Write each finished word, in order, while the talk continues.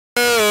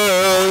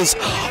girls?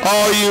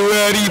 Are you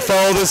ready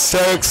for the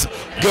sex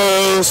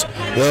girls?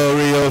 The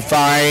real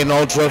fine,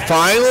 ultra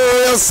fine,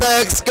 real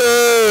sex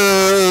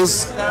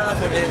girls.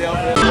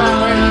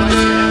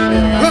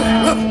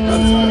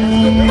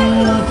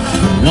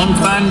 One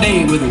fine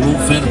day with a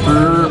wolf and a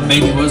purr,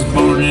 baby was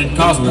born and it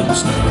caused a little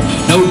stir.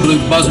 No blue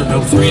buzzard,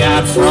 no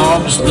three-eyed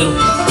frog, just a little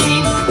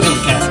green little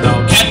cat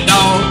dog. Cat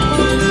dog,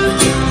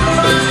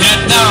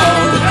 cat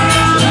dog.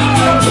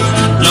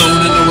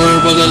 Alone in the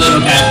world was a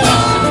little cat dog.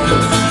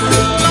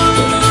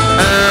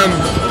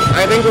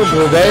 I think we're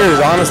purveyors,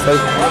 honestly.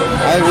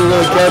 I think we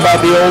really care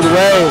about the old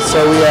way,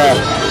 so we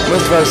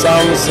most of our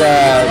songs,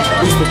 at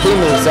least the theme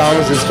of the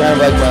songs, is kind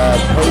of like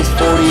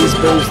post-40s,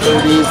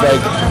 post-30s, like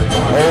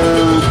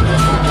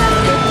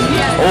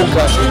old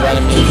country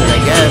kind of music, I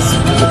guess.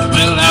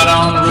 Well, out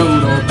on the road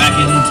or back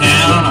in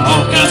town,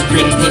 all kinds of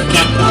critters put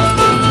cat dog.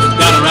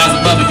 Gotta rise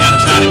above it, gotta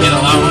try to get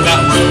along,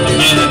 gotta work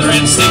together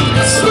and sing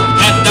this song.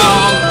 Cat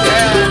dog,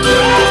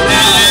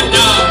 cat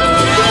dog.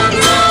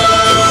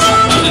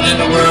 Nothing in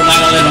the world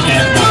like a little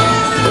cat dog.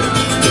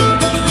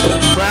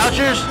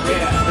 Slouchers?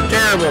 They're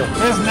terrible.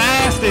 It's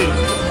nasty.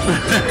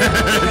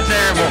 They're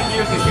terrible.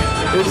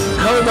 It's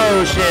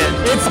hobo shit.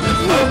 It's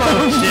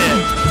hobo shit.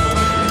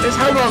 It's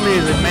hobo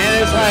music, man.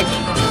 It's like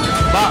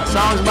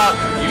songs about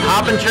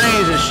hopping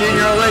trains and shitting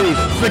your old ladies.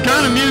 It's the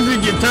kind of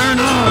music you turn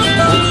off.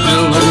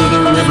 Fell over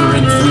the river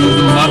and through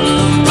the mud,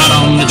 out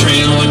on the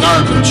trail a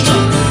garbage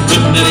truck.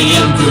 Whipping to the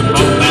end through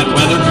all bad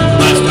weather.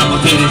 Life's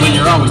complicated when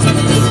you're always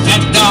looking for a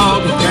cat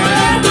dog.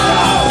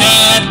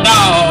 Cat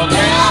dog.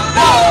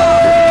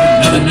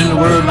 Nothing in the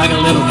world like a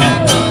little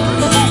cat dog.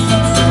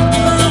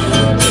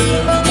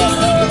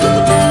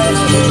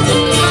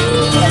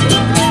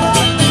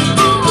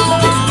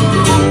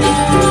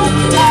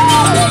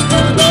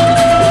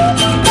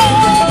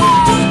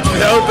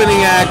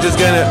 Is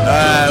gonna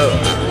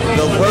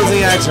the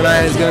closing act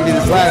tonight is gonna be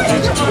the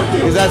slouchers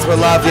because that's what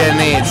Lafayette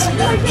needs.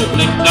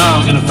 Big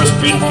dog and a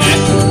frustrated cat,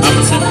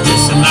 opposite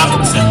this and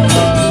opposite.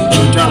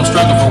 Internal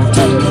struggle for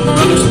two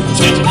brothers,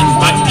 scratching and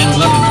biting and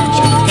loving each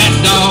other. Cat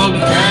dog,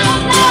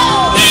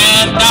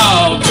 cat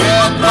dog,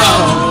 cat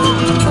dog.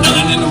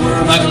 Nothing in the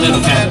world like a little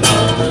cat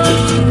dog.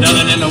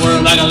 Nothing in the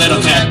world like a little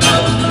cat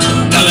dog.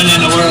 Nothing in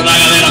the world like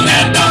a little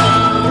cat dog.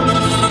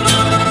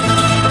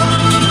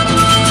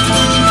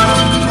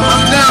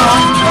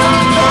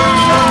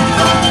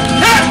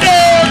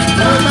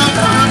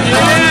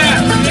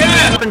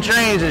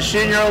 Trains and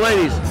shitting your old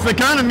ladies. It's the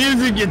kind of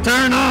music you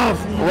turn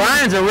off.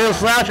 Ryan's a real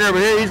sloucher over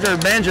here. He's their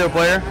banjo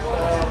player.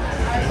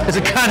 It's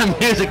the kind of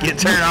music you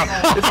turn off.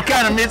 It's the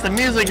kind of the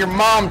music your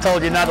mom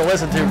told you not to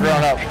listen to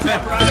growing up.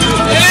 Cat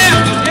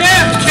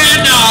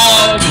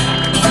dog,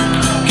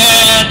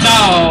 cat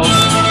dog.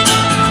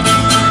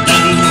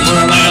 Nothing in the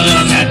world like a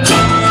little cat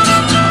dog.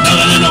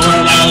 Nothing in the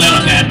world like a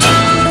little cat dog.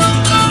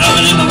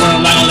 Nothing in the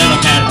world like a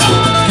little cat dog.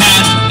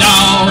 Cat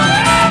dog,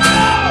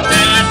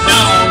 cat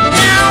dog,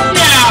 meow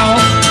meow.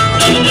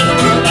 Nothing in the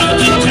world like a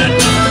little cat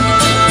dog.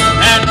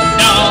 Cat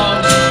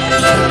dog,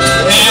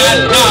 cat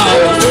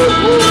dog.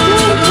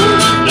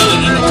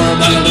 Nothing in the world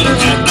like a little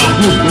cat dog.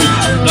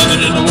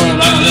 Nothing in the world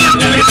like a little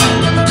cat dog.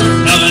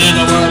 Nothing in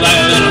the world like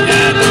a little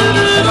cat dog.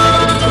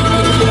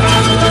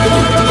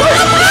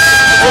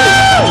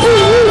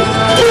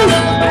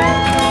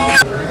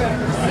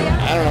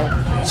 I don't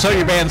know. So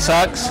your band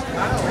sucks?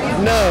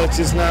 No, it's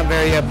just not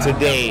very up to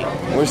date.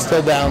 We're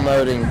still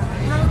downloading.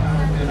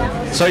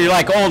 So you're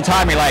like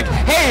old-timey, like,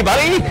 hey,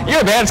 buddy,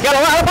 your band's got a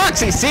lot of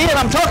boxy, see? And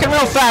I'm talking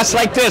real fast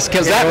like this,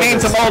 because that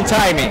means I'm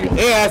old-timey.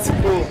 Yeah, that's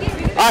cool.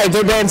 All right,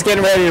 their band's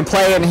getting ready to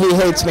play, and he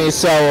hates me,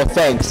 so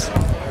thanks.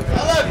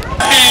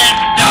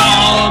 Cat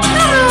dog,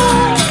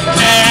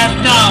 cat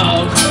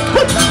dog.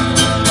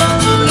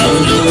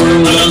 Nothing in the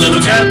world like a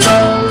little cat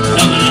dog.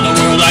 Nothing in the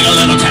world like a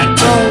little cat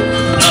dog.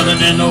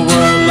 Nothing in the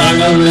world like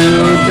a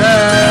little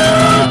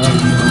cat dog.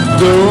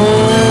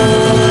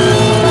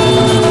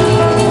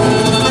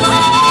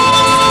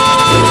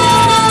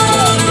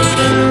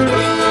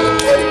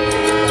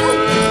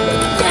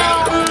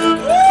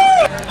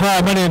 Hi,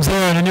 my name's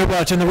Aaron, and you're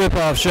watching The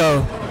Rip-Off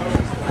Show.